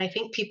I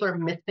think people are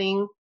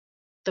missing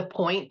the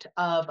point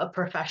of a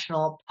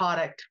professional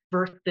product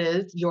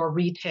versus your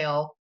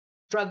retail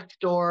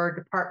drugstore,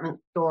 department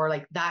store,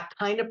 like that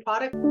kind of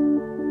product.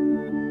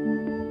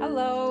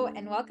 Hello,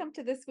 and welcome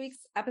to this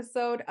week's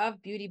episode of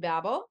Beauty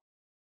Babble.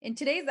 In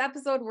today's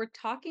episode, we're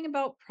talking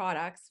about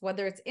products,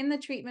 whether it's in the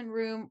treatment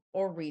room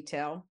or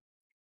retail.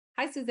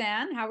 Hi,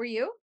 Suzanne. How are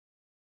you?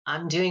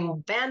 I'm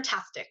doing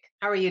fantastic.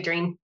 How are you,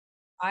 Dream?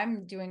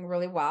 I'm doing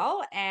really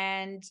well.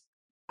 And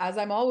as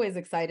I'm always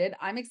excited,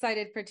 I'm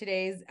excited for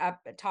today's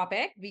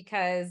topic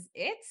because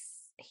it's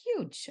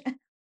huge.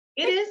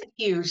 It is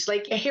huge.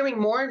 Like hearing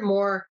more and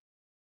more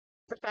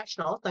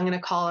professionals, I'm going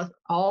to call it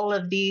all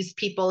of these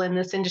people in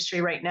this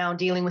industry right now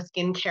dealing with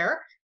skincare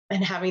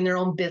and having their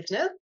own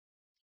business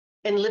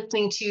and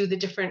listening to the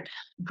different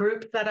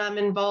groups that I'm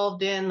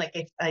involved in, like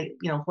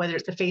whether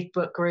it's a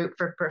Facebook group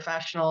for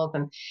professionals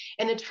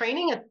and the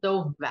training is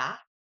so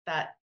vast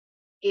that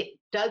it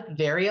does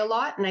vary a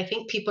lot. And I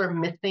think people are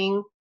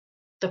missing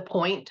the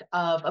point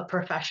of a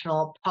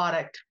professional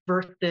product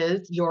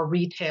versus your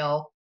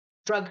retail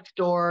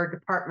drugstore,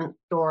 department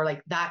store,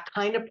 like that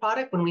kind of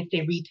product. When we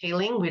say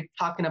retailing, we're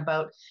talking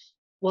about,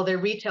 well, they're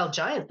retail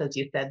giants, as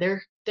you said.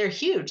 They're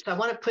huge. So I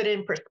want to put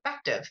in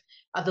perspective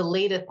of the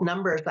latest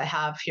numbers I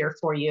have here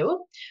for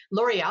you.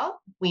 L'Oreal,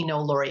 we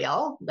know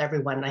L'Oreal.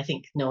 Everyone, I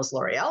think, knows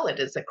L'Oreal. It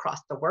is across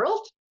the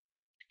world.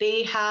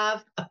 They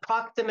have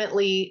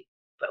approximately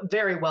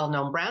very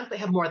well-known brands. They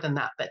have more than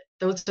that, but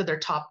those are their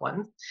top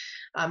ones.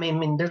 I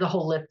mean, there's a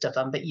whole list of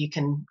them, but you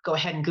can go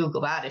ahead and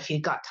Google that if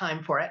you've got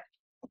time for it.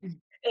 And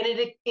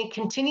it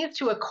continues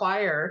to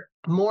acquire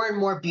more and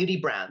more beauty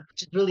brands,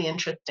 which is really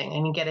interesting.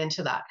 And you get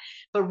into that.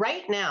 But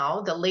right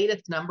now, the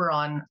latest number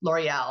on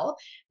L'Oreal,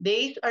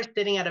 they are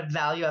sitting at a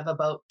value of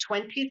about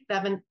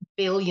 $27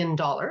 billion.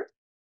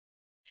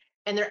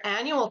 And their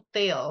annual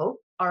sales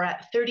are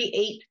at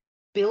 $38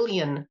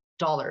 billion.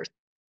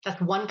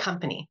 That's one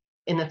company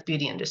in this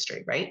beauty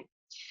industry, right?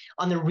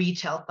 On the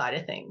retail side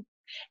of things.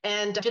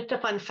 And just a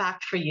fun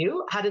fact for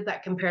you, how does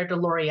that compare to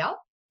L'Oreal?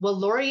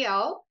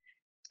 Well,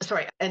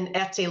 and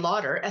Estee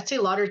Lauder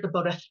is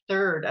about a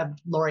third of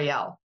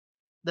L'Oreal,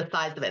 the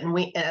size of it. And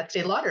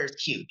Estee Lauder is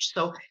huge.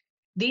 So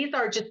these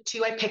are just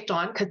two I picked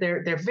on because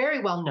they're very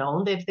well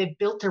known. They've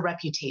built a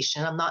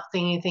reputation. I'm not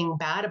saying anything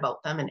bad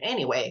about them in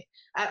any way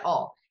at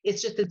all.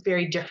 It's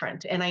very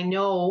different. And I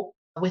know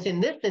within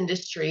this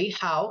industry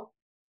how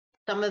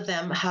some of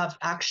them have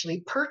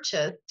actually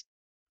purchased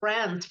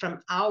brands from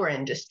our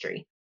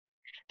industry.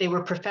 They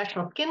were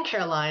professional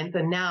skincare lines,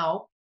 and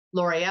now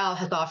L'Oreal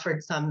has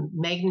offered some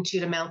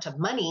magnitude amount of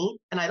money,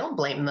 and I don't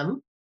blame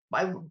them.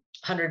 Why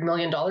 $100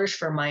 million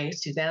for my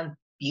Suzanne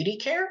beauty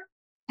care?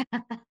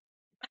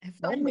 If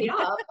Sign me only.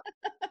 up.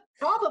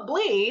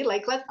 Probably,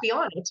 like, let's be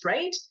honest,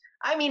 right?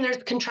 I mean,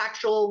 there's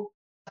contractual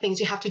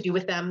things you have to do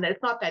with them.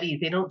 It's not that easy.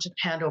 They don't just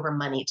hand over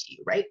money to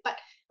you, right? But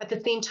at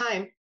the same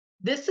time,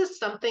 this is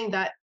something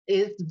that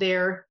is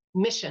their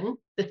mission.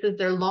 This is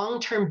their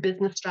long-term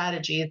business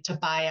strategy is to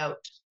buy out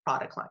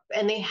product lines.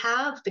 And they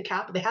have the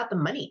capital, they have the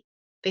money,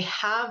 they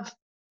have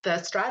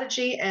the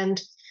strategy and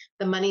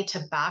the money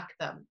to back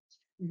them.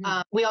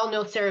 We all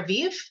know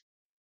CeraVive.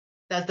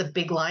 That's the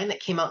big line that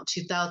came out in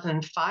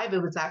 2005.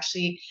 It was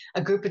actually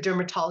a group of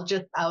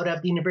dermatologists out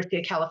of the University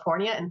of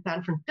California in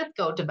San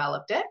Francisco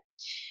developed it.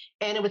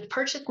 And it was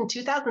purchased in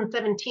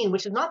 2017,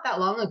 which is not that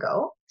long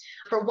ago,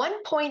 for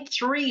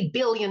 $1.3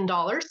 billion.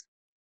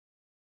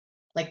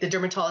 Like the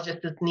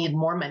dermatologists need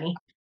more money.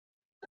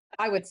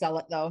 I would sell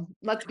it though.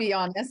 Let's be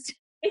honest.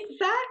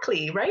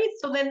 Exactly, right?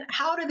 So then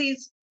how do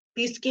these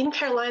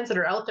skincare lines that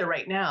are out there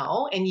right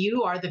now, and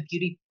you are the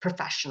beauty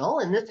professional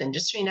in this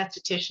industry, an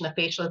esthetician,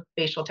 a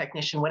facial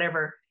technician,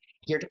 whatever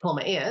your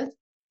diploma is,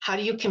 how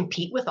do you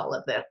compete with all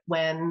of this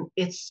when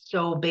it's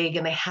so big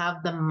and they have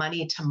the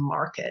money to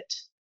market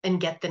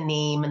and get the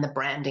name and the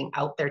branding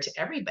out there to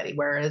everybody?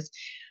 Whereas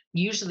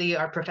usually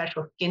our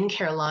professional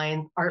skincare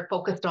lines are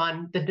focused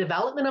on the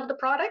development of the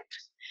product,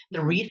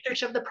 the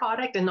research of the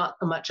product, and not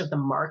so much of the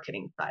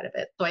marketing side of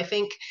it. So I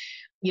think,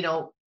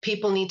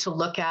 people need to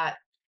look at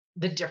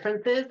the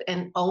differences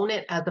and own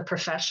it as a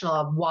professional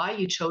of why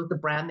you chose the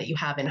brand that you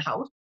have in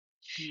house.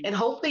 And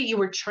hopefully you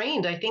were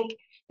trained. I think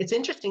it's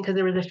interesting because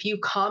there was a few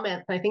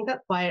comments. I think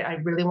that's why I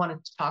really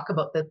wanted to talk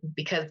about this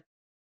because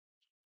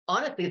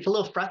honestly, it's a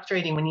little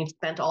frustrating when you've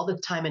spent all this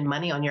time and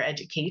money on your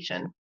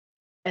education.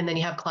 And then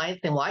you have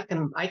clients saying, well,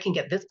 I can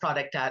get this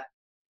product at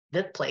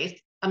this place.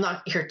 I'm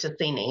not here to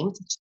say names.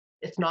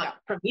 It's not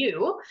from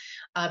you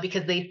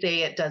because they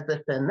say it does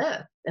this and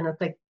this. And it's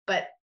like,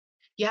 but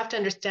you have to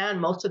understand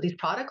most of these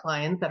product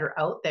lines that are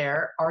out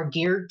there are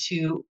geared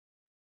to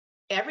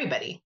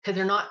everybody because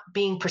they're not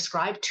being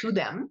prescribed to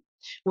them.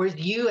 Whereas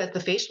you as the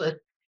facialist,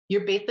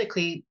 you're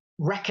basically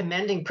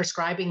recommending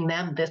prescribing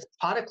them this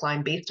product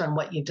line based on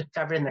what you've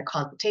discovered in their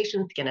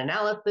consultation, skin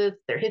analysis,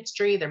 their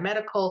history, their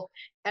medical,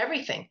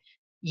 everything.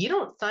 You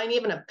don't sign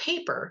even a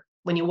paper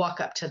when you walk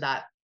up to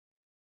that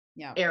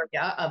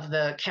area of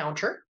the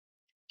counter,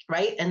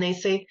 right? And they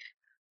say,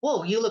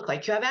 whoa, you look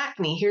like you have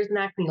acne. Here's an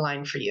acne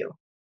line for you.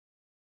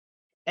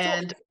 So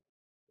And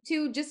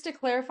just to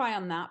clarify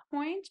on that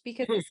point,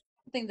 because this is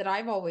something that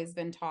I've always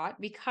been taught,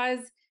 because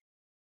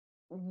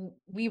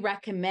we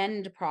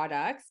recommend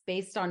products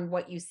based on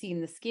what you see in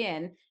the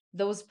skin.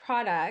 Those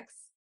products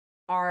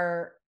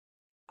are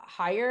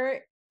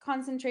higher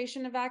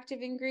concentration of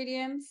active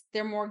ingredients.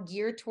 They're more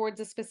geared towards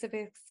a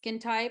specific skin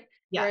type,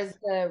 Yes. whereas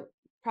the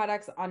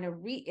products on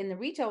in the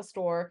retail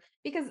store,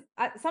 because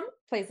some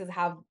places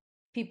have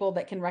people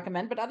that can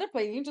recommend, but other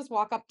places you can just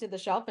walk up to the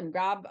shelf and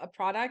grab a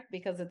product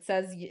because it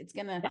says it's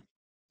gonna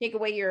take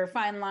away your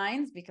fine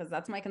lines, because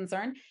that's my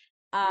concern.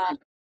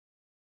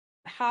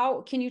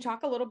 How can you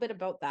talk a little bit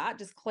about that?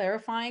 Just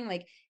clarifying,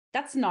 like,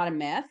 that's not a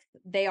myth.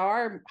 They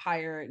are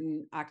higher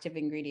in active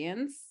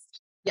ingredients.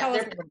 Yeah, Tell us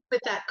they're a little.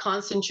 with that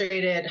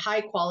concentrated,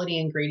 high quality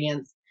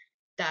ingredients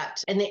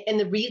that and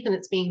the reason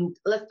it's being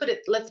let's put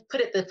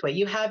it this way.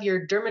 You have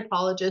your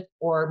dermatologist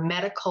or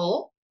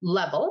medical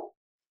level,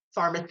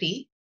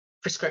 pharmacy,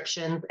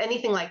 prescriptions,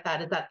 anything like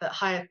that is at the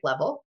highest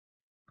level,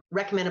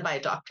 recommended by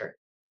a doctor.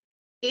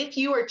 If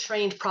you are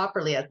trained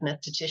properly as an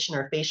esthetician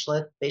or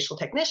facialist, facial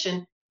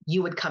technician,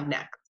 you would come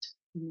next.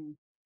 Mhm.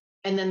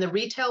 And then the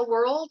retail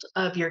world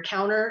of your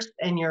counters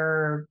and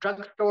your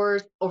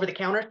drugstores, over the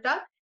counter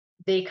stuff,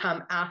 they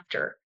come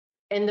after.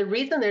 And the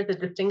reason there's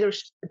a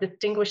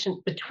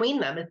distinguishing between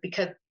them is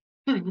because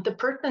the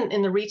person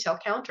in the retail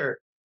counter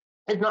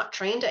is not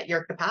trained at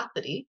your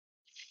capacity.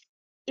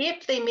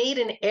 If they made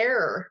an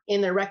error in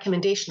their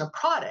recommendation of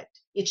product,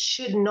 it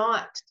should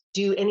not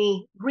do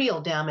any real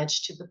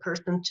damage to the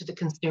person, to the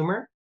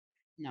consumer.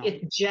 No.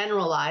 It's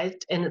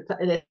generalized and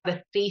it's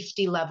a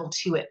safety level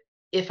to it,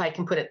 if I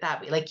can put it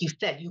that way. Like you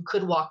said, you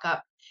could walk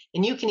up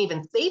and you can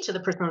even say to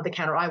the person at the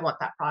counter, I want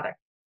that product.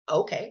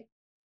 Okay.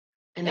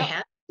 And they Yep.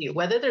 hand it to you,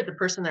 whether there's a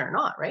person there or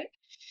not, right?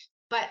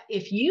 But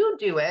if you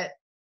do it,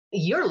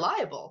 you're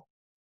liable.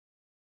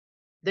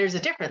 There's a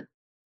difference.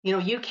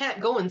 You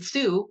can't go and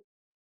sue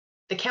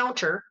the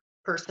counter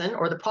person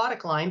or the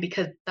product line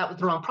because that was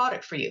the wrong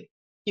product for you.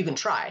 You can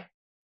try.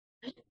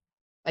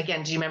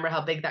 Again, do you remember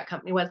how big that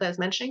company was I was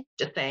mentioning?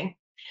 Just saying.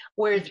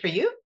 Whereas for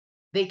you,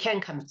 they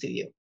can come sue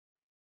you.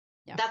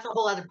 Yeah. That's a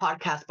whole other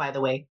podcast, by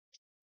the way.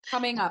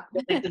 Coming up.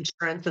 Like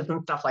insurances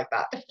and stuff like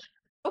that.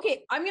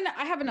 Okay, I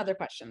have another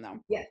question though,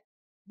 Yes.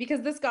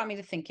 because this got me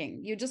to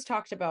thinking. You just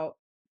talked about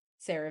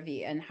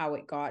CeraVe and how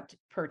it got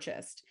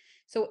purchased.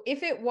 So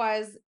if it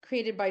was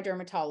created by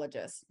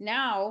dermatologists,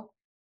 now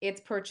it's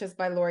purchased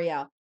by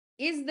L'Oreal.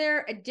 Is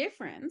there a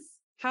difference?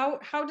 How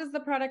does the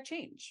product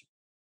change?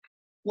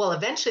 Well,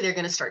 eventually they're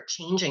going to start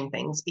changing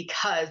things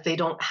because they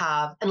don't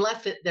have,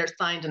 unless they're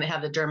signed and they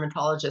have the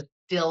dermatologist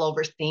still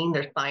overseeing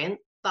their science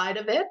side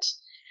of it,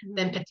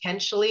 then Mhm.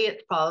 potentially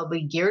it's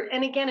probably geared.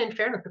 And again, in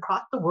fairness,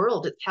 across the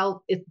world,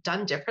 it's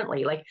done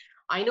differently. Like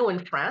I know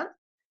in France,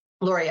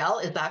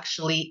 L'Oreal is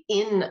actually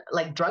in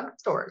like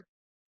drugstores,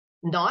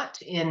 not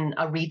in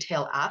a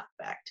retail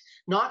aspect,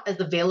 not as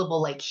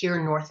available like here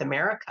in North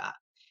America.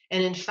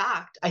 And in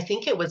fact, I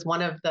think it was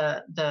one of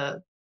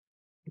the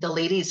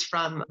ladies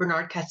from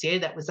Bernard Cassier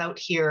that was out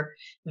here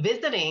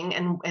visiting,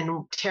 and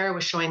Tara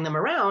was showing them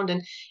around,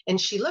 and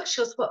she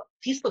goes, well,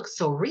 these look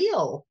so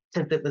real,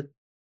 because it was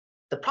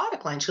the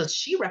product line. She goes,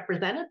 she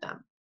represented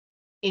them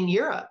in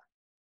Europe,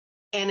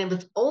 and it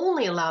was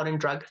only allowed in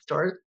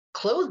drugstores,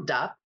 closed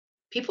up.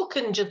 People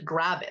couldn't just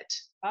grab it.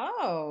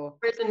 Oh,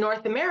 Whereas in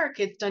North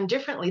America, it's done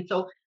differently.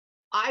 So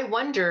I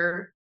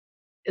wonder,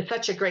 it's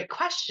such a great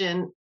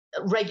question,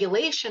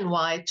 regulation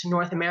wise, to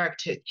North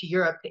America, to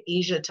Europe, to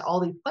Asia, to all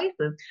these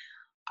places,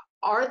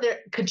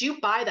 could you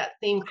buy that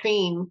same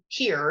cream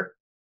here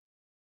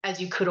as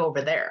you could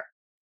over there?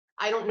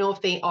 I don't know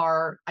if they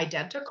are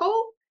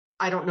identical.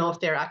 I don't know if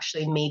they're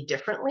actually made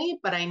differently,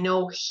 but I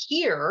know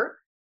here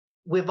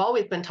we've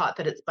always been taught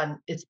that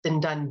it's been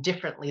done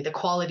differently. The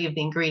quality of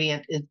the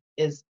ingredient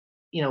is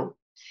you know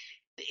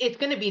it's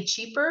going to be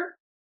cheaper.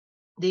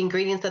 The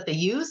ingredients that they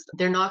use,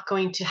 they're not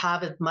going to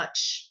have as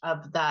much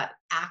of that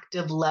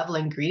active level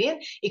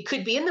ingredient. It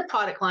could be in the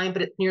product line,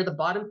 but it's near the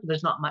bottom, so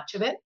there's not much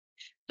of it.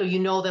 So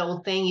the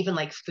old saying, even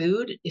like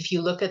food, if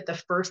you look at the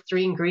first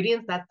three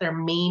ingredients, that's their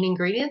main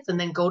ingredients, and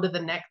then go to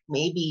the next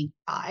maybe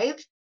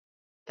five,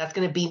 that's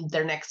going to be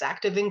their next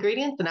active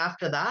ingredients. And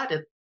after that,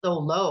 it's so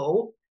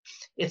low,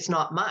 it's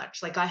not much.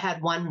 Like I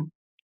had one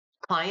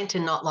client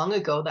and not long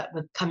ago that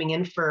was coming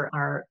in for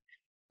our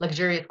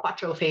luxurious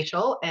quattro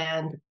facial,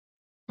 and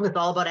it was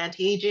all about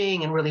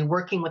anti-aging and really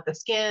working with the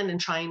skin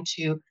and trying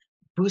to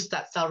boost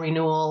that cell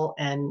renewal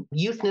and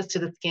youthness to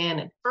the skin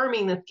and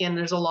firming the skin.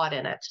 There's a lot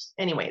in it.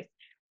 Anyways,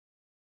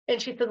 and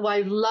she said, well,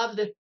 I love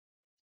this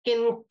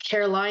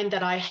skincare line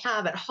that I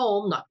have at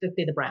home, not to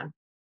say the brand.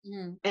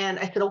 mhm. And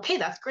I said, okay,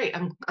 that's great.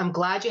 I'm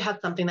glad you have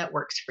something that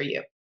works for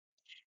you.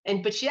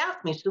 But she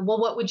asked me, she said, well,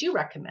 what would you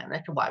recommend? I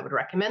said, well, I would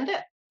recommend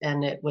it.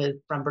 And it was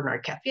from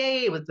Bernard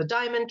Cassier. It was the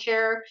Diamond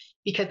Care,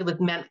 because it was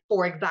meant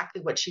for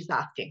exactly what she's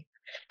asking.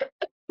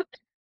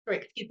 Sorry,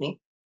 excuse me.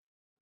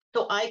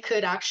 So I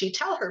could actually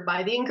tell her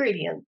by the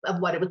ingredients of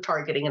what it was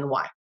targeting and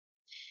why.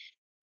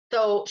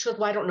 So she goes,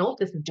 well, I don't know if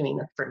this is doing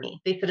this for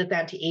me. They said it's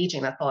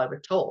anti-aging. That's all I was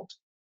told.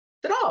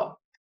 I said, oh.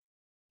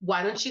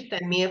 why don't you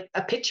send me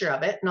a picture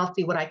of it and I'll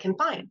see what I can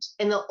find.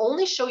 And they'll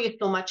only show you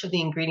so much of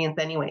the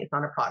ingredients anyways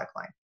on a product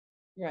line.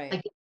 Right.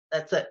 Like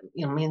that's a,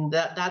 you know, I mean,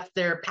 that's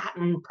their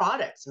patent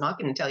products. I'm not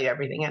going to tell you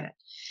everything in it.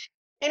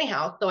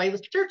 Anyhow, so I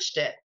was searched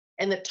it,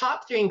 and the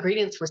top three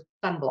ingredients were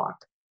sunblock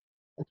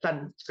and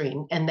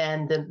sunscreen. And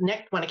then the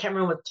next one, I can't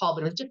remember what it's called,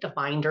 but it was just a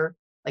binder.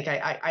 Like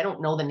I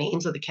don't know the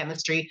names of the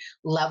chemistry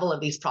level of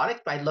these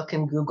products, but I look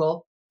in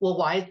Google, well,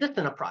 why is this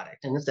in a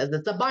product? And it says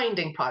it's a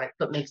binding product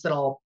that makes it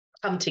all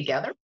come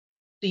together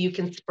so you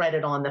can spread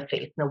it on the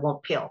face and it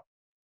won't peel.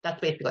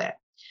 That's basically it.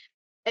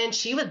 And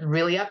she was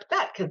really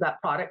upset because that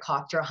product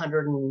cost her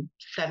 $175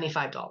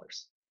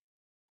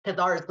 because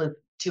ours was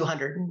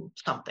 200 and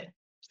something.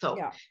 So,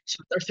 Yeah.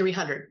 or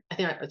 300, I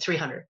think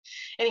 300.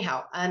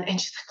 Anyhow, and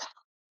she's like,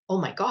 oh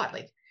my God,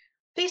 like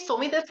they sold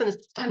me this in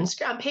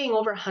sunscreen. I'm paying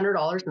over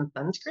 $100 in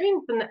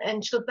sunscreens.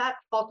 And she goes, that's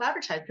false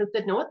advertising. I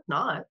said, no, it's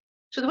not.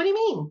 She goes, what do you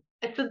mean?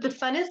 I said, the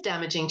sun is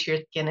damaging to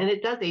your skin and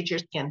it does age your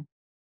skin.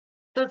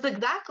 So it's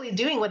exactly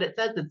doing what it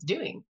says it's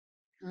doing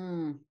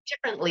Mm.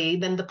 differently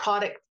than the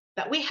product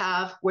that we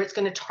have where it's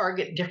going to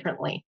target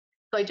differently.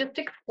 So I just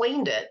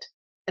explained it.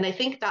 And I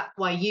think that's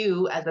why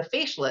you, as a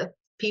facialist,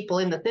 people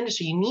in this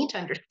industry, you need to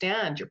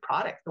understand your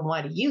products and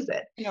why to use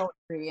it. No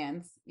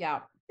ingredients. Yeah.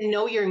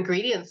 Know your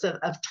ingredients of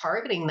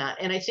targeting that.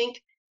 And I think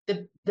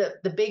the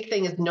big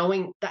thing is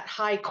knowing that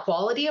high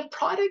quality of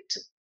product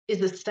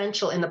is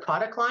essential in the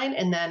product line.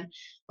 And then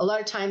a lot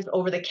of times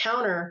over the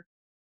counter,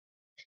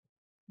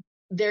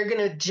 they're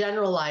going to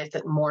generalize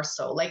it more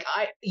so. Like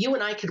you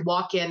and I could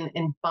walk in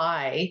and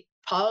buy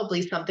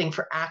probably something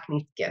for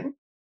acne skin,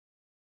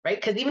 right?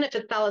 Because even if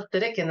it's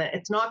salicylic in it,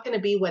 it's not going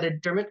to be what a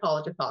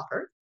dermatologist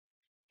offers.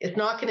 It's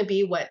not going to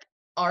be what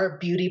our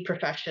beauty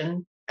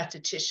profession,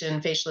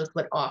 esthetician, facialist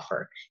would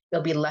offer.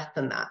 It'll be less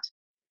than that.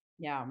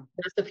 Yeah.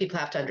 That's what people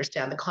have to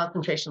understand. The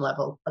concentration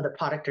level of the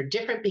product are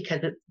different because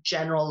it's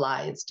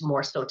generalized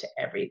more so to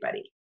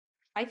everybody.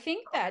 I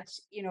think that,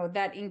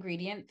 that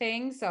ingredient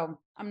thing. So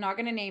I'm not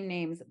going to name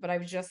names, but I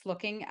was just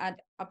looking at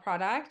a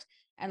product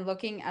and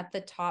looking at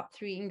the top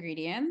three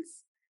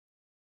ingredients.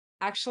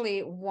 Actually,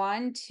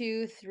 one,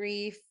 two,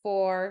 three,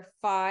 four,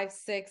 five,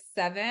 six,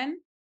 seven.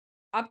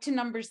 Up to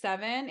number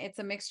seven, it's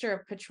a mixture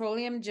of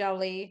petroleum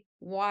jelly,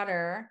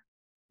 water,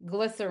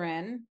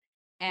 glycerin,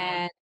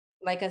 and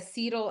like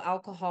acetyl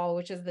alcohol,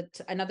 which is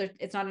another.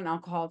 It's not an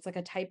alcohol; it's like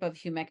a type of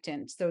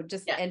humectant. So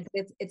just Yeah. and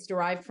it's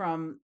derived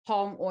from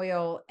palm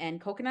oil and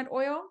coconut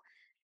oil.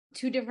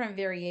 Two different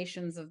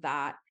variations of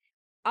that.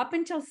 Up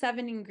until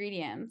seven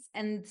ingredients,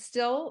 and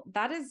still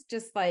that is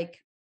just like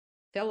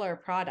filler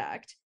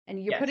product.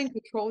 And you're Yes. putting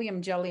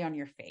petroleum jelly on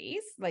your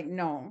face, like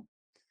no.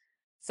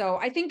 So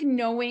I think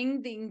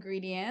knowing the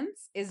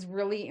ingredients is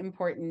really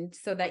important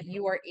so that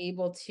you are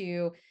able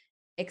to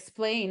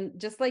explain,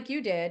 just like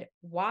you did,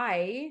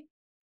 why.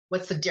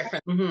 What's the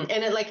difference? And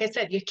it, like I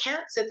said, you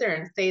can't sit there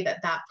and say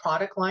that that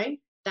product line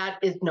that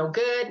is no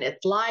good.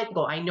 It's lies.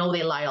 Go, I know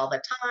they lie all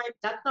the time.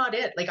 That's not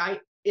it.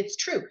 It's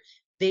true.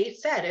 They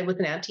said it was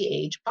an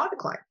anti-age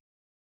product line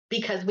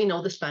because we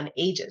know the sun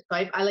ages.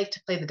 So I like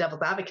to play the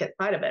devil's advocate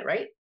side of it,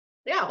 right?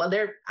 Yeah. Well,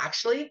 they're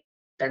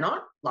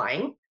not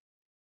lying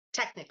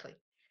technically.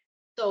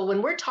 So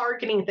when we're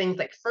targeting things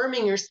like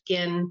firming your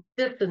skin,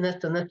 this and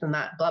this and this and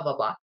that, blah, blah,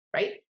 blah,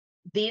 right?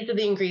 These are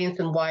the ingredients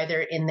and why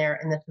they're in there.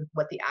 And this is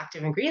what the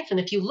active ingredients. And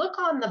if you look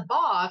on the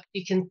box,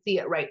 you can see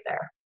it right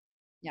there.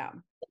 Yeah.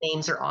 The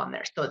names are on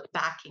there. So it's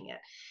backing it.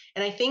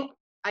 And I think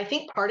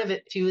part of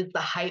it too is the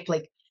hype,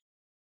 like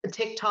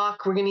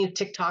TikTok, we're gonna use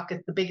TikTok as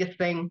the biggest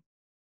thing.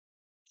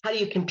 How do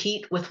you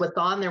compete with what's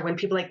on there when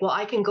people are like, well,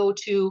 I can go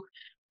to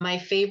my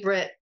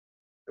favorite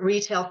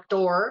retail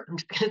store. I'm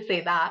just gonna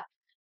say that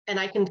and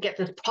I can get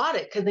this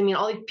product because I mean,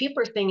 all these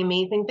people are saying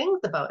amazing things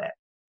about it.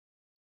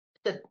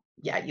 I said,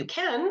 yeah, you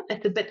can. I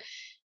said, but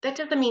that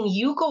doesn't mean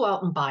you go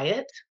out and buy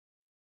it.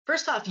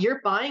 First off,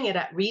 you're buying it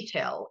at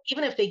retail,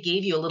 even if they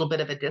gave you a little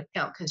bit of a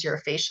discount because you're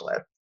a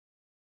facialist.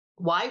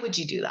 Why would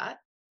you do that?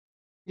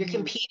 You're Mhm.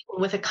 competing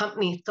with a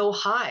company so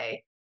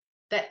high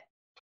that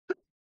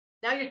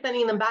now you're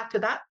sending them back to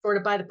that store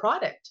to buy the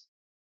product.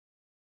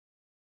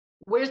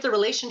 Where's the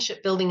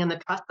relationship building and the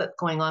trust that's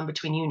going on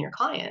between you and your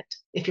client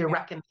if you're Yeah.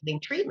 recommending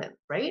treatment,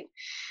 right?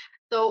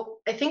 So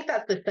I think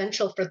that's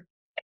essential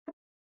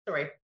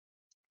sorry,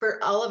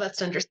 for all of us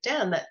to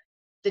understand that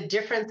the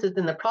differences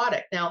in the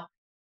product. Now,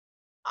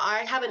 I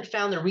haven't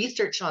found the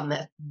research on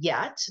this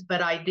yet,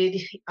 but I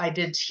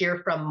did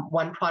hear from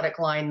one product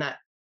line that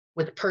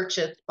was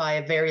purchased by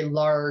a very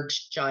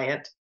large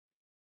giant.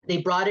 They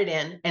brought it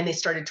in and they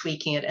started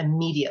tweaking it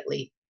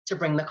immediately to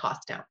bring the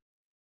cost down.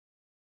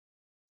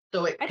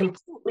 So it I think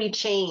completely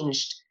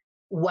changed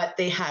what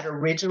they had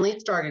originally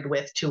started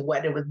with to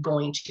what it was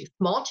going to.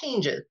 Small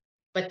changes,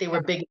 but they were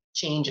yeah, big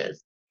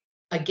changes.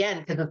 Again,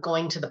 because it's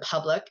going to the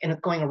public and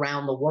it's going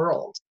around the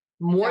world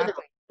more than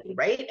exactly.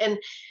 right.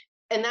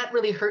 And that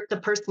really hurt the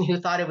person who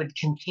thought it would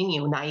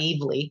continue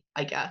naively,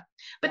 I guess.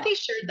 But Yeah. they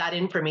shared that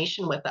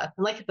information with us.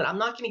 And like I said, I'm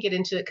not going to get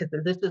into it because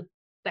this is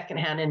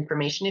secondhand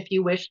information, if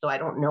you wish. So I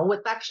don't know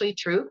what's actually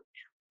true.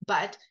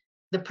 But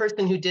the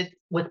person who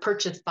was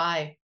purchased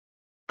by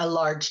a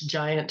large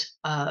giant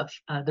of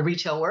the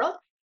retail world,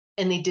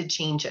 and they did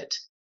change it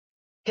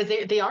because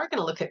they are going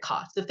to look at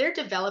costs. If they're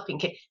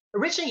developing,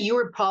 originally you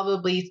were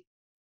probably,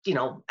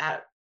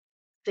 at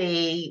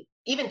say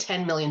even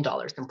 $10 million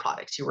in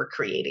products you were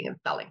creating and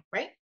selling,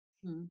 right?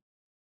 Mhm.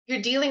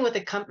 You're dealing with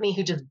a company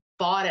who just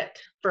bought it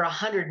for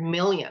 100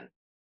 million.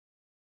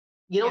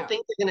 You don't Yeah.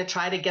 think they're going to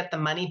try to get the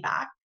money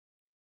back?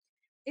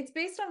 It's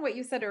based on what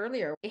you said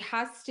earlier. It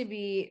has to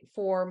be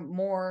for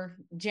more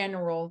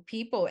general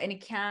people, and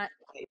it can't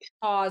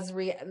cause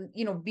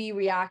be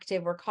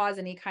reactive or cause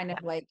any kind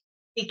of like,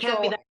 It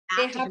can't be so that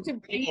they active have to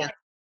bring ingredient. it,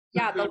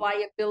 yeah, the Mhm.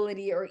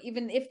 liability, or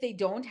even if they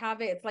don't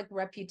have it, it's like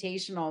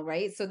reputational,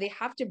 right? So they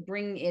have to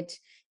bring it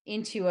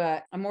into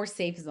a more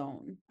safe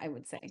zone, I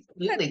would say. But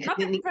Absolutely, because not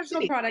it that needs to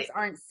professional be products safe.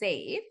 aren't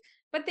safe,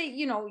 but they,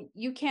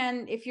 you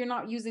can, if you're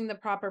not using the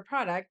proper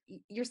product,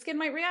 your skin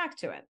might react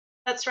to it.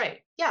 That's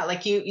right. Yeah,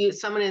 like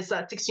someone is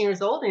 16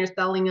 years old and you're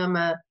selling them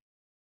an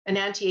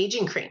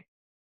anti-aging cream.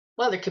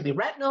 Well, there could be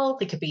retinol.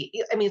 It could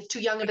be, I mean, it's too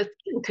young of a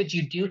skin. Could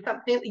you do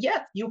something?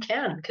 Yes, you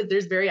can, because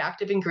there's very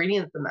active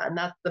ingredients in that. And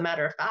that's the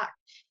matter of fact.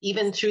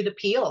 Even through the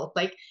peel,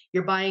 like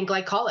you're buying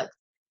glycolics.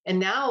 And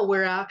now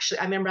I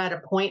remember at a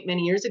point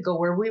many years ago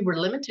where we were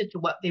limited to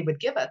what they would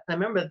give us. I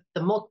remember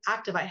the most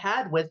active I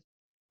had was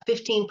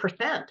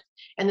 15%.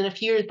 And then a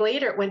few years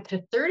later, it went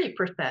to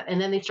 30%.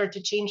 And then they started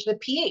to change the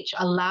pH,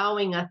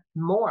 allowing us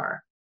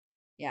more.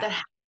 Yeah.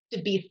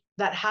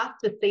 That has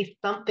to say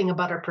something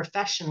about our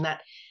profession,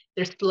 that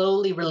they're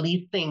slowly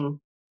releasing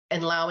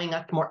and allowing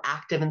us more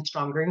active and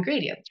stronger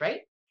ingredients,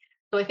 right?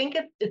 So I think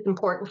it's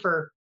important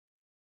for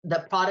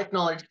the product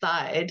knowledge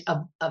side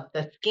of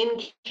the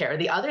skincare.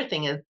 The other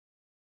thing is,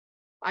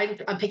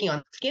 I'm picking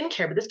on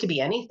skincare, but this could be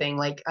anything.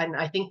 Like,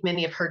 I think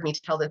many have heard me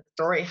tell this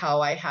story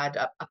how I had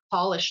a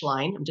polish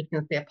line. I'm just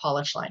going to say a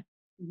polish line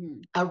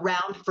Mhm.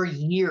 around for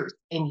years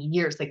and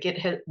years. Like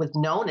was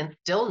known and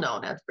still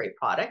known as a great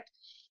product.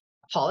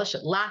 Polish,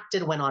 it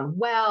lasted, went on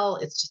well.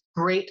 It's just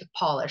great to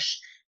polish.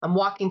 I'm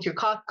walking through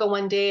Costco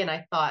one day and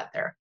I thought,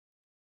 the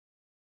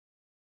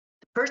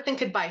person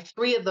could buy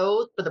 3 of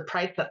those for the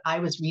price that I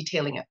was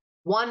retailing it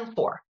one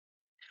for.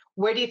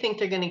 Where do you think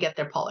they're going to get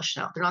their polish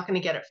now? They're not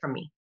going to get it from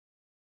me.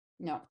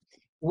 No.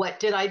 What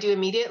did I do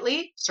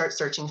immediately? Start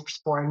searching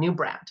for a new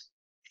brand.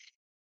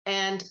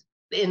 And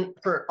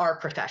for our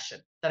profession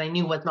that I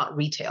knew was not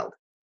retailed.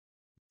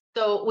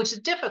 So, which is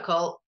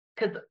difficult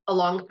because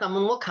along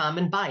someone will come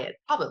and buy it,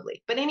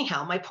 probably. But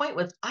anyhow, my point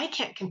was I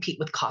can't compete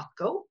with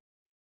Costco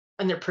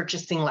and their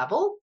purchasing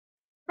level,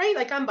 right?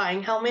 Like I'm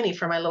buying how many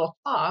for my little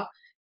spa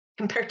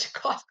compared to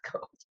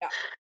Costco Yeah.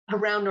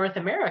 around North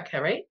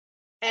America, right?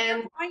 And your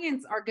And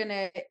clients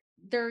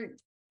they're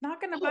not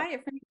gonna buy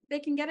it from, they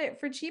can get it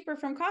for cheaper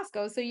from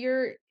Costco. So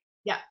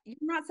yeah, you're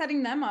not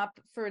setting them up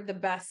for the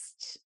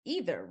best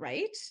either,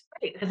 right?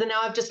 right. Because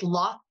now I've just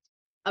lost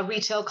a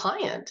retail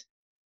client.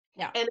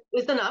 Yeah. And it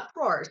was an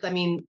uproar. I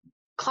mean,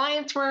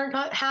 clients were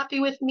not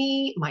happy with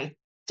me. My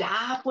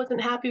staff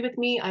wasn't happy with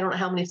me. I don't know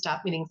how many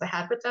staff meetings I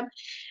had with them.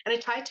 And I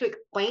tried to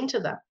explain to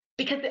them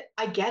because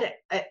I get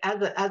it.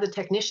 As a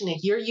technician,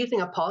 if you're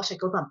using a polish that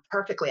goes on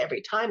perfectly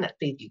every time, that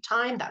saves you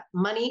time, that's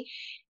money.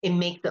 It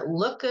makes it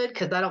look good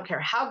because I don't care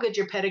how good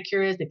your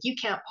pedicure is. If you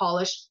can't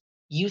polish,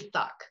 you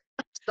suck.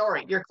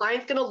 Sorry, your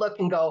client's going to look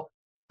and go,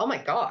 oh my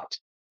God,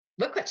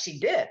 look what she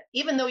did,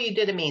 even though you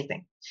did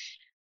amazing.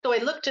 So I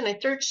looked and I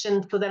searched,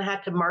 and so then I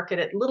had to market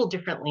it a little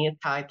differently as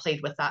how I played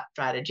with that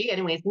strategy.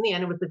 Anyways, in the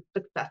end, it was a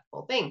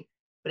successful thing.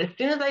 But as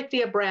soon as I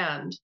see a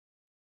brand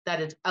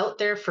that is out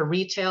there for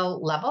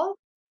retail level,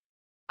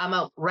 I'm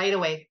out right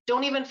away.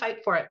 Don't even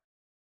fight for it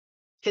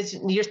because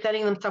you're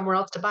sending them somewhere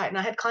else to buy it. And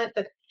I had clients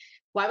that,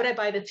 why would I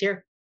buy this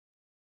here?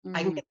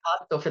 I can Mhm. get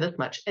Costco for this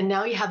much. And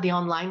now you have the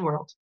online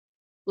world.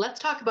 Let's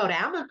talk about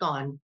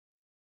Amazon.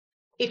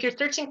 If you're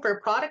searching for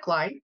a product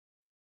line,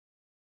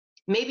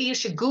 maybe you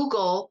should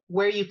Google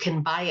where you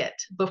can buy it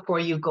before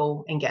you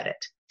go and get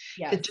it.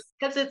 Yes.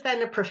 Because it's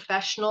at a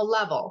professional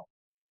level,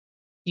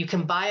 you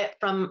can buy it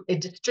from a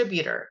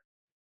distributor.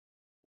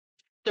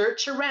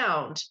 Search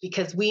around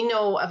because we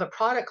know of a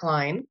product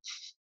line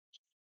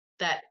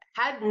that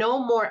had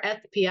no more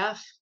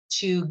SPF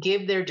to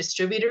give their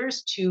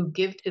distributors to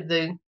give to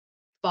the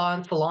spa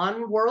and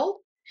salon world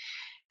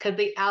because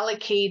they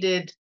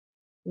allocated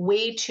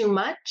way too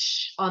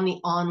much on the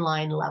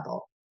online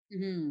level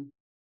Mhm.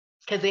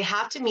 because they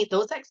have to meet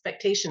those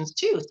expectations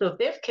too. So if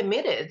they've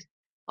committed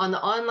on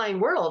the online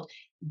world,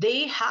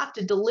 they have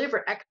to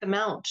deliver X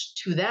amount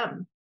to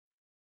them.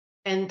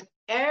 And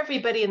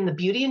everybody in the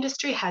beauty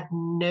industry had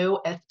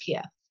no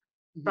SPF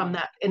from Mhm.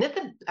 that.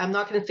 And I'm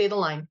not going to say the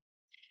line.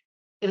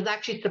 It was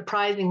actually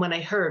surprising when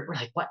I heard, we're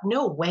like, what?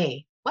 No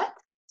way. What?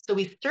 So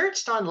we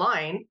searched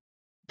online.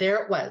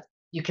 There it was.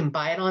 You can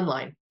buy it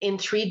online in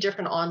 3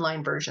 different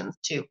online versions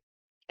too.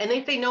 And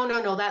they say, no,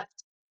 no, no, that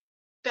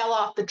fell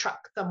off the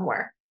truck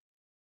somewhere.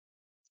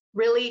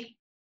 Really?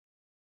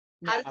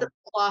 How does Yeah. it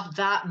fall off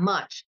that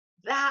much?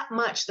 That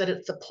much that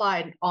it's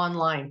supplied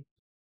online.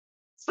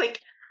 It's like,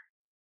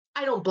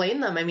 I don't blame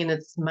them. I mean,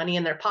 it's money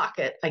in their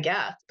pocket, I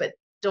guess, but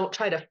don't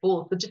try to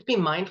fool. So just be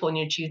mindful when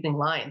you're choosing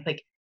lines.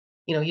 Like,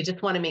 you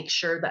just want to make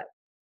sure that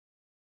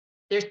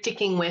they're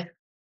sticking with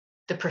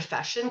the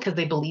profession because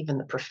they believe in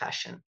the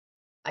profession,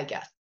 I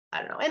guess. I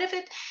don't know. And if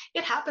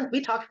it happens,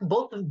 we talked,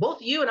 both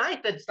you and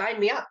I said sign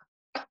me up.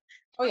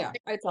 Oh yeah,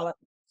 I tell it.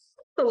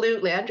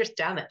 Absolutely, I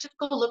understand that. Just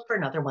go look for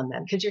another one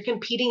then, because you're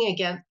competing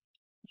against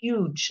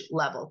huge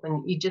levels,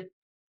 and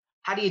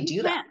how do you You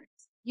do that? can't.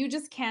 You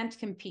just can't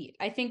compete.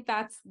 I think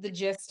that's the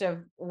gist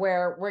of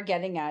where we're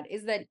getting at,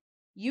 is that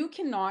you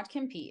cannot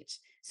compete.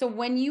 So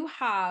when you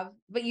have,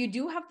 but you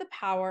do have the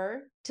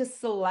power to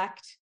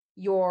select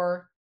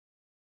your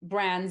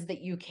brands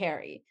that you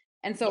carry.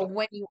 And so Yeah,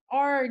 when you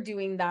are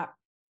doing that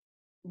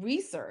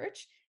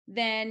research,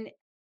 then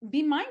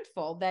be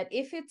mindful that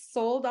if it's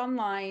sold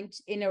online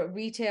in a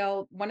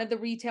retail, one of the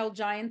retail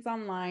giants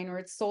online, or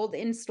it's sold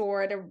in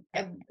store at a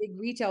yeah, big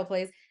retail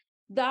place,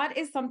 that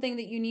is something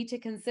that you need to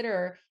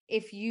consider.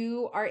 If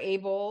you are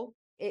able,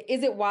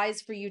 is it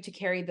wise for you to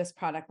carry this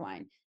product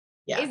line?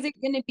 yeah. Is it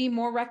going to be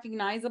more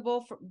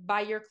recognizable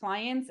by your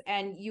clients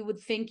and you would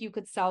think you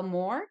could sell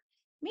more?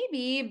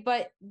 Maybe,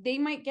 but they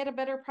might get a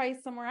better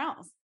price somewhere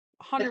else.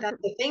 But 100%. that's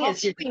the thing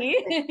Not is me.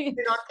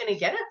 you're not going to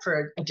get it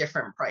for a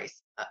different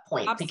price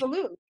point, because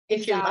Absolutely.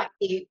 if you're Exactly.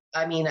 lucky,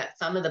 I mean, at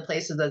some of the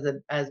places,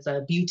 as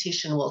a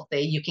beautician will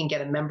say, you can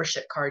get a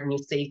membership card and you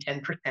save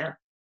 10%.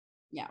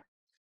 Yeah.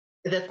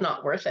 That's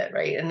not worth it,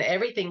 right? And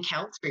everything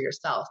counts for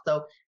yourself.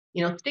 So,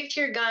 stick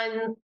to your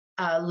guns,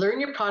 learn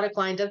your product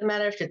line. Doesn't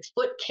matter if it's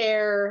foot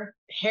care,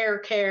 hair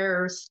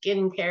care,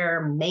 skin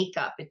care,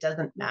 makeup, it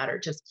doesn't matter.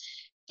 Just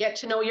get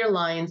to know your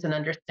lines and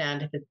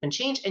understand if it's been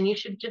changed. And you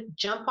should just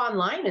jump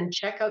online and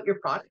check out your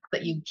products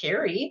that you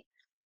carry,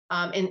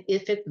 and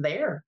if it's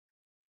there.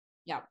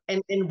 Yeah.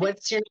 And I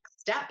what's your next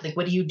step? Like,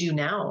 what do you do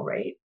now,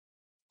 right?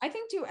 I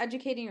think too,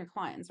 educating your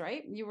clients,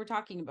 right? You were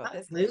talking about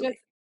this. It's just Absolutely.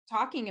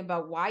 talking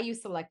about why you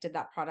selected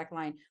that product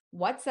line,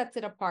 what sets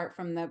it apart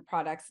from the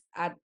products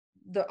at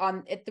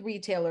the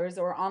retailers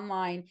or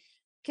online.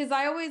 Because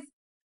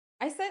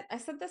I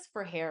said this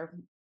for hair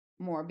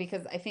more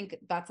because I think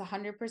that's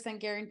 100%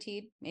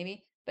 guaranteed,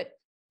 maybe. But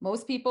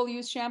most people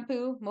use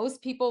shampoo.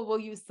 Most people will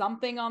use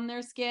something on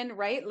their skin,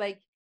 right?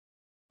 Like,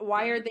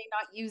 why Yeah. are they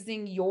not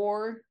using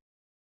your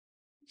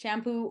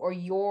shampoo or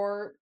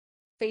your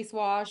face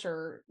wash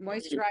or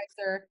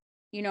moisturizer,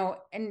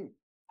 and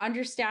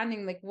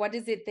understanding like what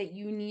is it that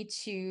you need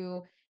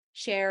to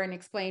share and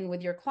explain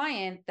with your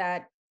client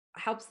that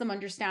helps them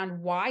understand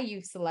why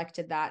you've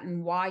selected that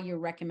and why you're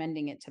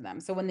recommending it to them.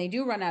 So when they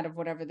do run out of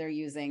whatever they're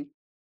using,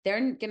 they're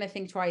going to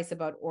think twice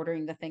about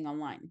ordering the thing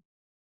online.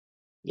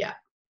 Yeah,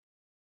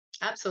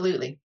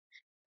 absolutely.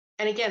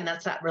 And again,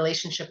 that's that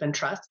relationship and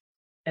trust,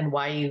 and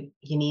why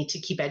you need to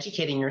keep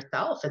educating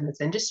yourself in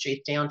this industry,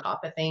 stay on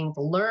top of things,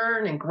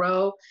 learn and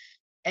grow,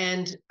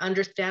 and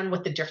understand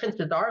what the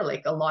differences are.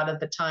 Like, a lot of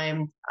the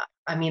time,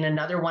 I mean,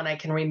 another one I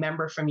can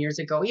remember from years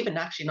ago, even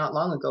actually not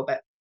long ago, but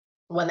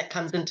one that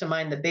comes into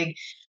mind, the big,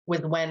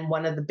 was when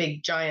one of the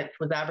big giants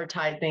was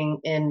advertising.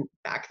 In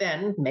back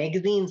then,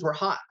 magazines were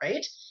hot,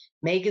 right?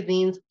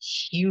 Magazines,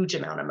 huge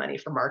amount of money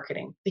for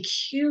marketing, the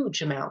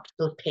huge amount.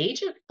 Those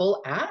pages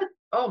full ads,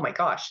 oh my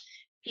gosh.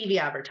 TV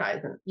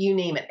advertising, you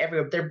name it,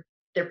 everywhere.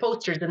 Their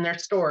posters in their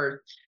stores,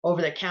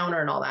 over the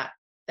counter and all that.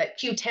 That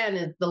Q10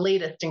 is the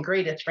latest and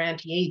greatest for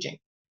anti-aging.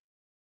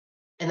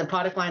 And the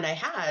product line I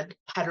had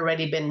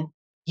already been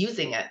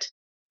using it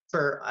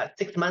for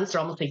 6 months or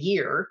almost a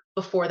year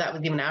before that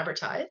was even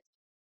advertised.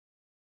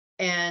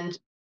 And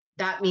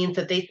that means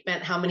that they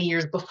spent how many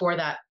years before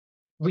that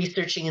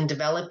researching and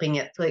developing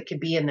it so it could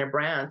be in their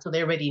brand. So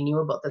they already knew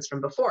about this from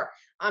before.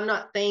 I'm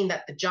not saying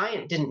that the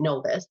giant didn't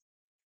know this,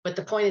 but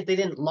the point is they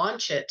didn't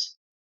launch it.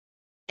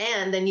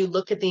 And then you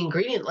look at the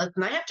ingredient list,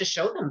 and I have to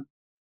show them,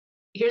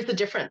 here's the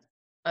difference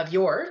of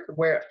yours,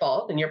 where it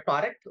falls in your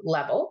product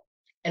level,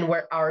 and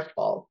where ours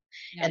falls.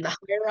 Yeah. And the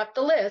higher up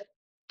the list,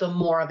 the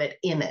more of it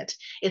in it.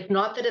 It's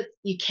not that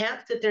you can't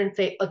sit there and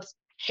say, oh, it's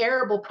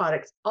terrible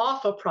products,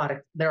 awful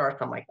products. There are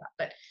some like that,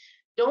 but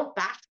don't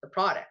bash the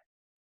product.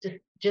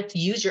 Just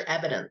use your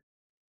evidence.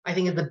 I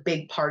think is a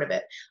big part of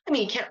it. I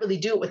mean, you can't really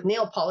do it with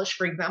nail polish,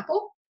 for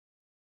example,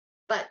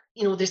 but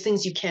there's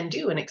things you can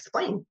do and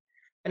explain.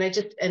 And I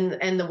just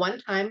and the one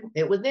time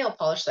it was nail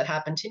polish that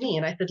happened to me,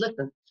 and I said,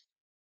 listen,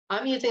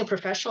 I'm using a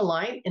professional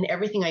line, and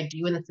everything I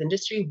do in this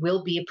industry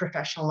will be a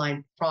professional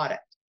line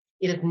product.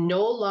 It is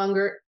no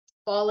longer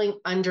falling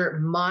under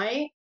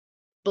my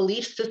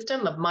belief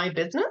system of my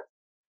business.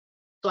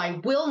 So I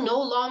will no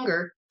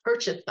longer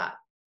purchase that.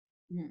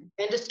 Mhm.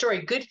 End of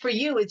story. Good for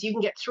you is you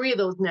can get 3 of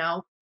those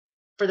now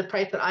for the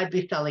price that I'd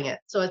be selling it.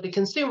 So as a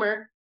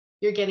consumer,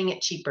 you're getting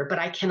it cheaper, but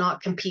I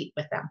cannot compete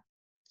with them.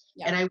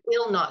 Yeah. And I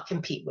will not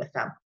compete with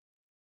them.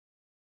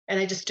 And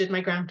I just stood my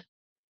ground.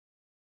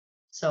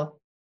 So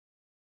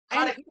And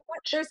product. you know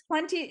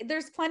what?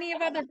 There's plenty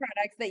of other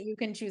products that you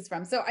can choose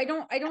from. So I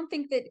don't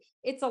think that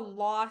it's a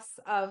loss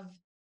of,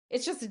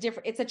 it's just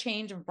it's a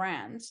change of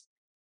brand.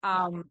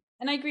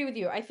 And I agree with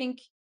you. I think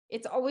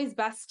it's always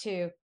best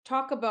to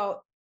talk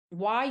about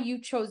why you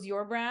chose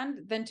your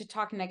brand than to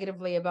talk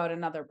negatively about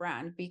another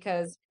brand,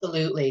 because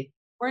Absolutely.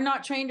 we're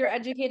not trained or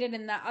educated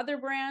in that other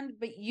brand,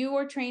 but you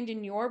are trained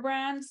in your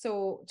brand.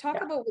 So talk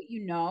Yeah. about what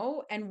you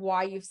know and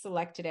why you've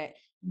selected it.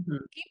 Mhm.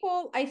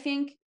 People, I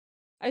think,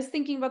 I was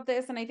thinking about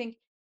this, and I think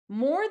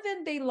more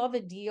than they love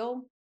a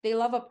deal, they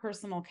love a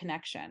personal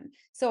connection.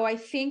 So I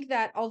think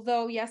that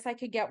although, yes, I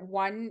could get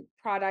one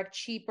product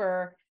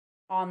cheaper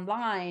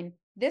online,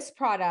 this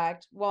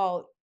product,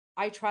 well,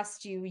 I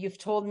trust you. You've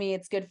told me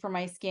it's good for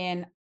my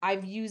skin.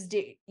 I've used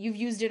it. You've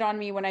used it on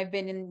me when I've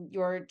been in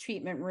your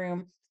treatment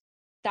room.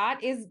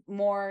 That is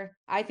more,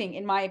 I think,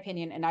 in my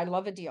opinion, and I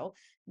love a deal,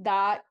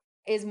 that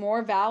is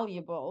more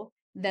valuable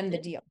than the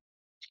deal.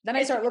 Then I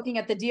It's start looking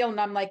at the deal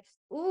and I'm like,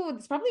 ooh,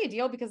 it's probably a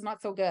deal because it's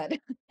not so good.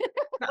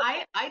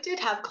 I did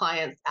have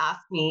clients ask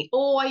me,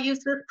 "Oh, I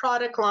use this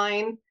product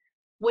line.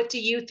 What do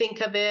you think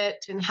of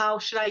it and how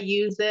should I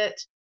use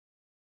it?"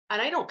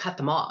 And I don't cut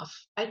them off.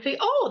 I say,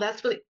 "Oh,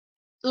 that's really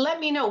let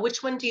me know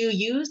which one do you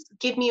use?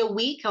 Give me a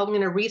week. I'm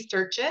going to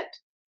research it.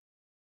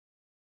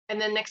 And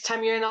then next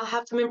time you're in, I'll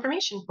have some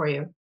information for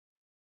you."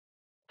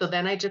 So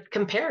then I just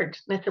compared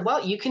and I said,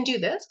 "Well, you can do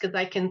this because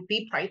I can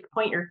see price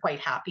point. You're quite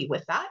happy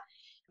with that.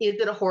 Is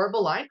it a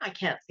horrible line? I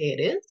can't say it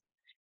is.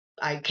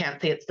 I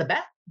can't say it's the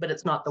best, but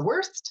it's not the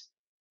worst.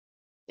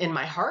 In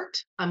my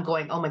heart, I'm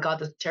going, oh my God,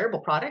 this is a terrible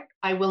product.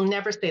 I will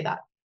never say that.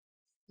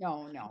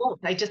 No, I no. won't.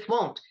 I just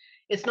won't.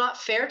 It's not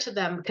fair to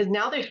them because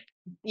now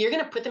you're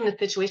going to put them in a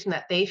situation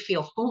that they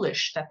feel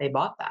foolish that they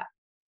bought that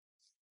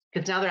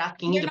because now they're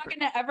asking you They're to, not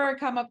going to ever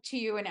come up to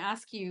you and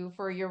ask you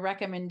for your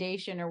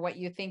recommendation or what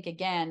you think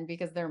again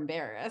because they're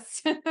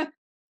embarrassed.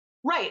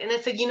 right. And I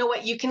said, you know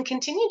what? You can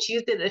continue to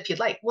use it if you'd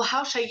like. Well,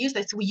 how should I use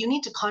this? I said, well, you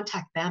need to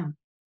contact them.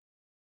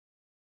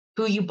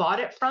 Who you bought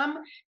it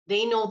from,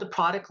 they know the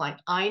product line.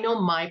 I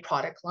know my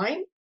product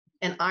line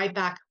and I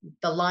back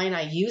the line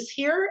I use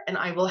here and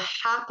I will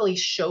happily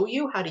show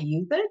you how to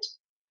use it.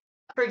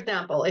 For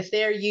example, if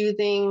they're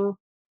using,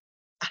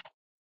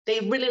 they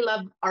really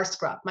love our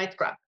scrub, my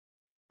scrub,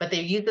 but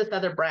they use this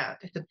other brand.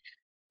 I said,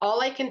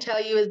 all I can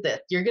tell you is this: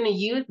 you're going to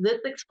use this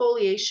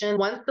exfoliation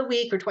once a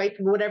week or twice,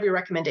 whatever your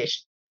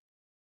recommendation.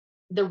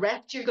 The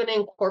rest you're going to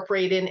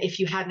incorporate in if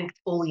you had an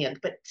exfoliant,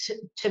 but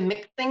to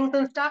mix things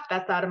and stuff,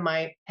 that's out of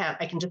my hand.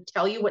 I can just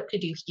tell you what to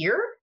do here,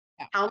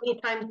 Yeah, how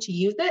many times to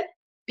use it,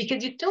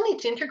 because you still need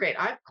to integrate.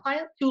 I have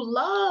clients who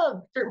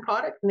love certain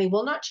products and they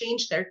will not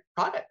change their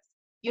products.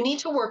 You need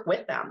to work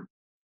with them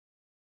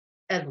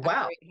as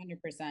well. agree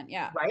 100%.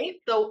 Yeah. Right?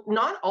 So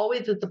not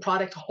always is the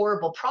product a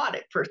horrible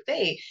product per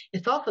se.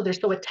 It's also they're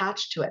so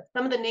attached to it.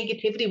 Some of the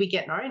negativity we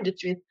get in our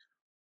industry is,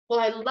 well,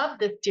 I love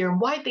this deer.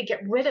 Why'd they get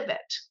rid of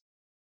it?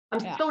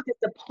 I'm Yeah. so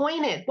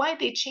disappointed. Why'd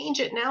they change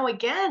it now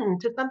again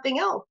to something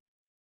else?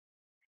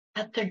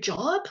 That's their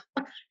job.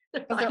 To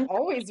Because they're find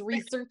always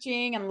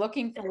researching and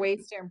looking for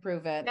ways to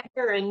improve it.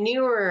 better and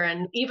newer.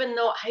 And even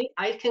though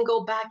I can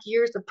go back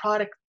years of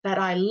products that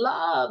I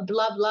loved,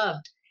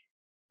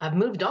 I've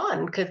moved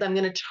on because I'm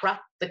going to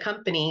trust the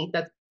company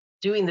that's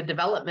doing the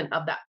development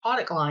of that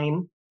product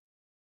line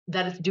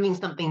that is doing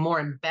something more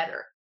and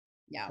better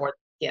Yeah. for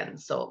the skin.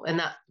 So, and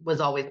that was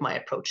always my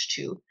approach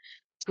to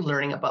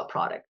learning about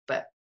product.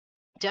 But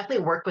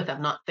definitely work with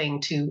them. Not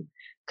saying to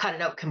cut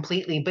it out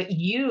completely, but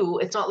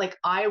it's not like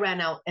I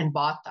ran out and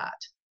bought that,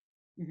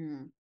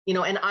 Hmm.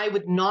 and I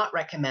would not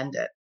recommend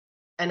it.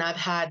 And I've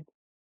had,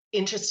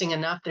 interesting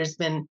enough, there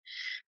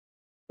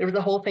was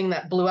a whole thing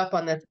that blew up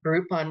on this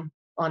group on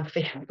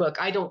Facebook.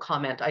 I don't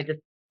comment.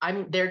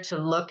 I'm there to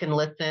look and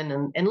listen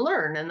and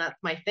learn, and that's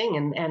my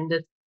thing. And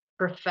this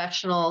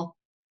professional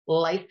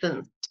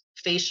licensed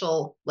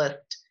facialist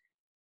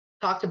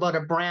talked about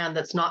a brand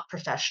that's not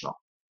professional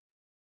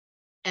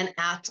and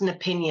asked an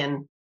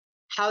opinion.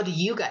 How do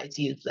you guys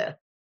use this?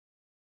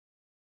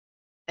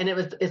 And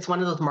it's one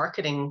of those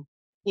marketing.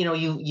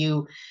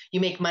 You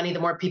make money the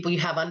more people you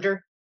have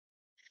under.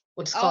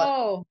 We'll just call it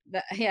Oh,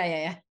 yeah, yeah,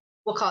 yeah.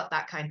 we'll call it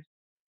that kind.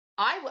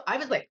 I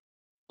was like,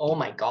 oh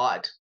my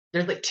God,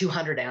 there's like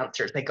 200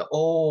 answers. They go,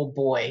 oh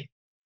boy, Can't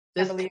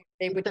this believe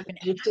they would even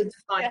information is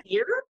ask. not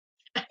here.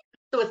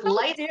 So it's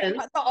Oh dear,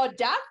 licensed. the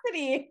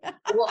audacity.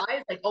 Well, I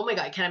was like, oh my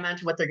God, I can't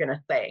imagine what they're going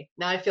to say.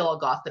 Now I feel all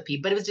gossipy,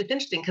 but it was just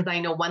interesting because I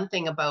know one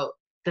thing about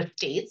the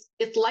States,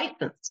 it's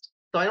licensed.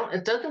 So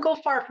it doesn't go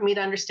far for me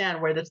to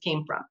understand where this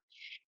came from.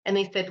 And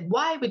they said,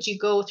 why would you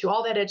go through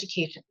all that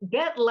education?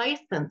 Get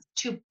licensed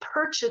to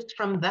purchase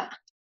from that,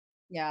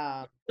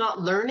 Yeah.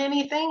 not learn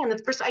anything. And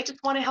this person, I just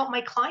want to help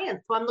my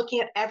clients. So I'm looking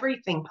at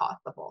everything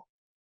possible.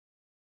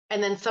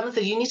 And then someone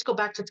said, you need to go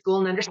back to school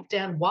and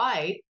understand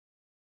why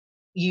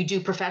you do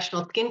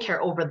professional skincare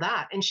over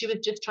that. And she was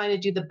just trying to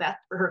do the best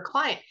for her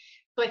client.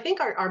 So I think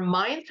our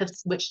minds have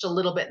switched a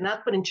little bit. And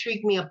that's what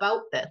intrigued me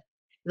about this.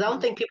 I don't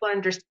Mhm. think people are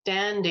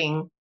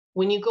understanding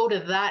when you go to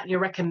that and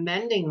you're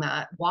recommending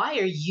that, why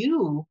are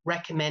you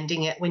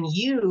recommending it when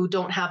you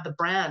don't have the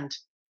brand?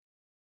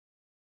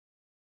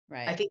 I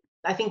Right. think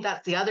I think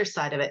that's the other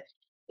side of it.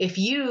 If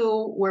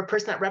you were a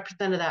person that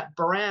represented that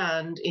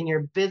brand in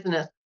your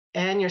business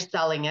and you're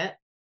selling it,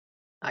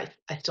 I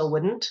still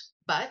wouldn't.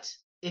 But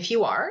If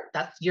you are,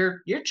 that's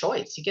your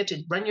choice. You get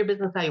to run your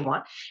business how you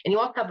want, and you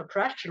also have a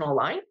professional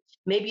line.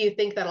 Maybe you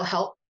think that'll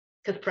help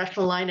because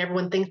professional line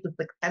everyone thinks it's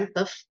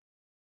expensive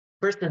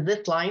versus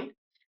this line,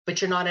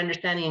 but you're not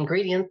understanding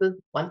ingredients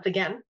once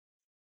again.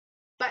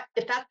 But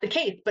if that's the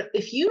case, but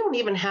if you don't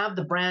even have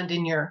the brand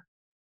in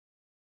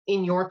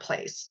your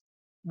place,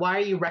 why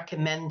are you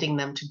recommending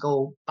them to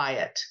go buy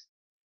it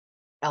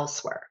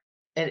elsewhere?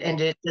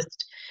 And it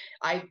just,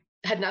 I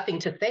had nothing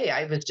to say.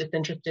 I was just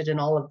interested in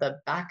all of the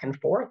back and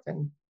forth,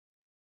 and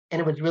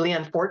it was really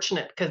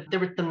unfortunate because there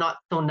were some not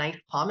so nice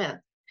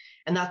comments.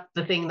 And that's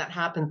the thing that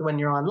happens when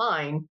you're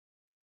online.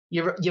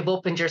 You've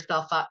opened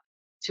yourself up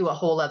to a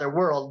whole other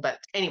world. But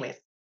anyways,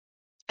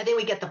 I think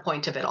we get the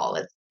point of it all.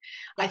 Is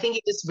I Yeah. think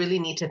you just really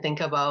need to think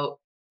about,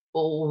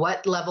 well,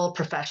 what level of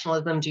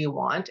professionalism do you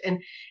want?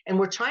 And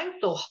we're trying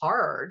so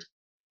hard.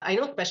 I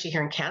know, especially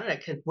here in Canada,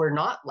 because we're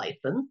not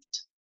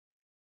licensed,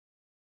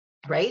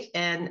 right?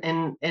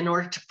 And in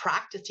order to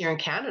practice here in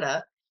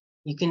Canada,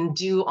 you can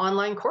do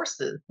online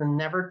courses and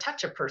never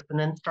touch a person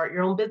and start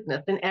your own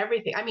business and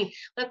everything. I mean,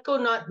 let's go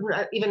not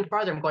even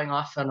farther. I'm going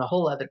off on a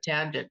whole other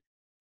tangent.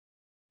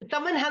 If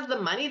someone has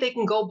the money, they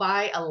can go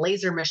buy a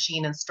laser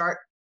machine and start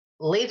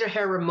laser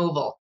hair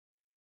removal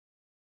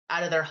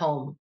out of their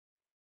home.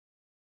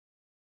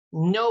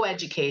 No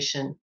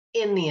education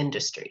in the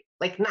industry,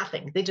 like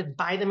nothing. They just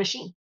buy the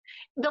machine.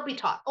 They'll be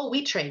taught, oh,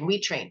 we train, we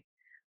train.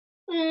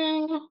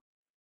 Mm,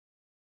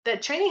 the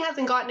training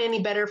hasn't gotten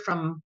any better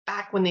from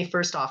back when they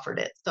first offered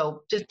it.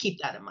 So just keep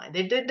that in mind.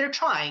 They're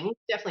trying,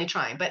 definitely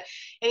trying. But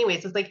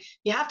anyways, it's like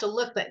you have to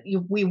look that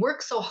we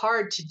work so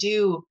hard to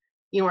do,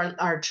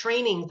 our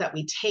trainings that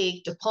we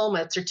take,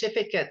 diploma,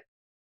 certificate.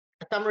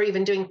 Some are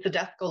even doing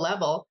Sedesco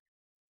level.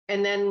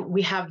 And then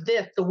we have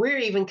this. So we're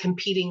even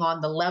competing on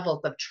the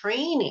levels of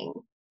training,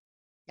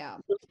 Yeah.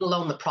 let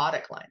alone the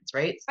product lines,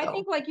 right? I So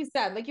think, like you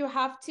said, like you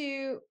have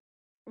to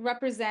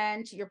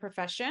represent your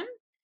profession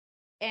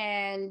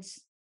and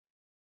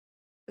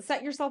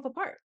set yourself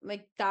apart.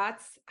 Like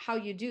that's how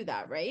you do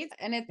that, right?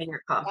 And and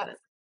you're that's confident.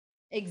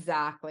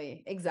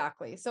 exactly,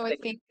 exactly. So I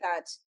think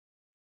that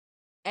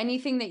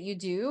anything that you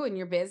do in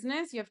your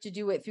business, you have to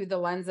do it through the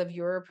lens of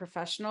you're a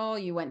professional,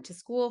 you went to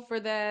school for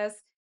this,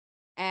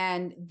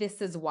 and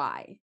this is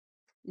why.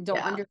 Don't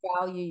Yeah,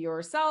 undervalue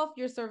yourself,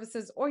 your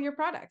services, or your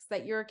products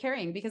that you're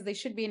carrying because they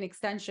should be an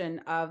extension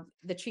of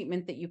the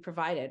treatment that you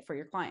provided for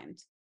your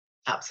client.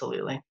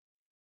 absolutely.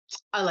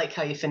 I like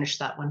how you finished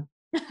that one.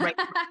 Right.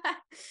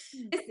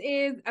 This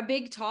is a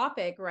big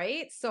topic,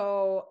 right?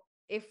 So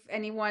if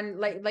anyone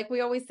like we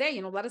always say,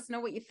 let us know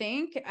what you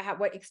think,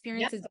 what Yeah.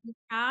 experiences you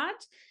had,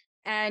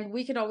 and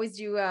we could always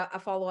do a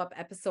follow-up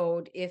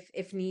episode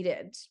if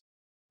needed.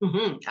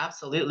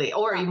 Absolutely.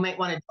 Or Yeah. you might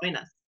want to join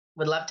us.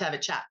 Would love to have a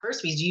chat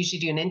first. We usually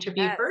do an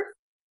interview Yes, first,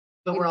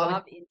 but we we're always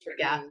love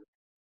yeah interviewing.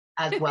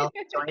 as well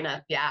to join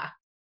us. Yeah.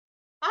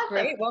 Awesome.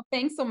 Great. Well,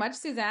 thanks so much,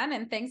 Suzanne,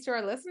 and thanks to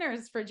our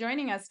listeners for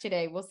joining us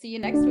today. We'll see you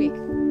next week.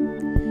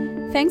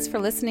 Thanks for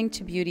listening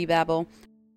to Beauty Babble.